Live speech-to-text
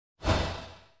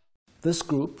this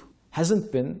group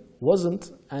hasn't been,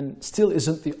 wasn't, and still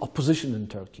isn't the opposition in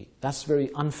Turkey. That's very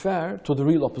unfair to the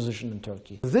real opposition in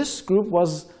Turkey. This group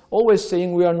was always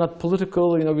saying we are not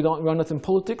political, we are not in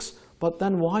politics, but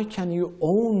then why can you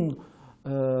own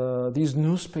these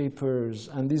newspapers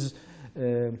and these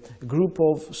group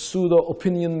of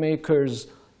pseudo-opinion makers,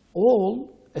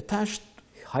 all attached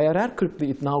hierarchically,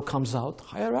 it now comes out,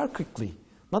 hierarchically,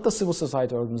 not a civil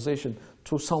society organization,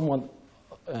 to someone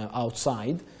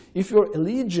outside. If your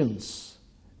allegiance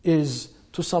is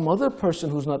to some other person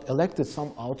who's not elected,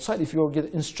 some outside, if you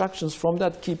get instructions from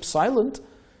that, keep silent,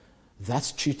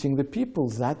 that's cheating the people.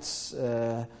 That's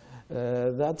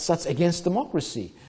against democracy.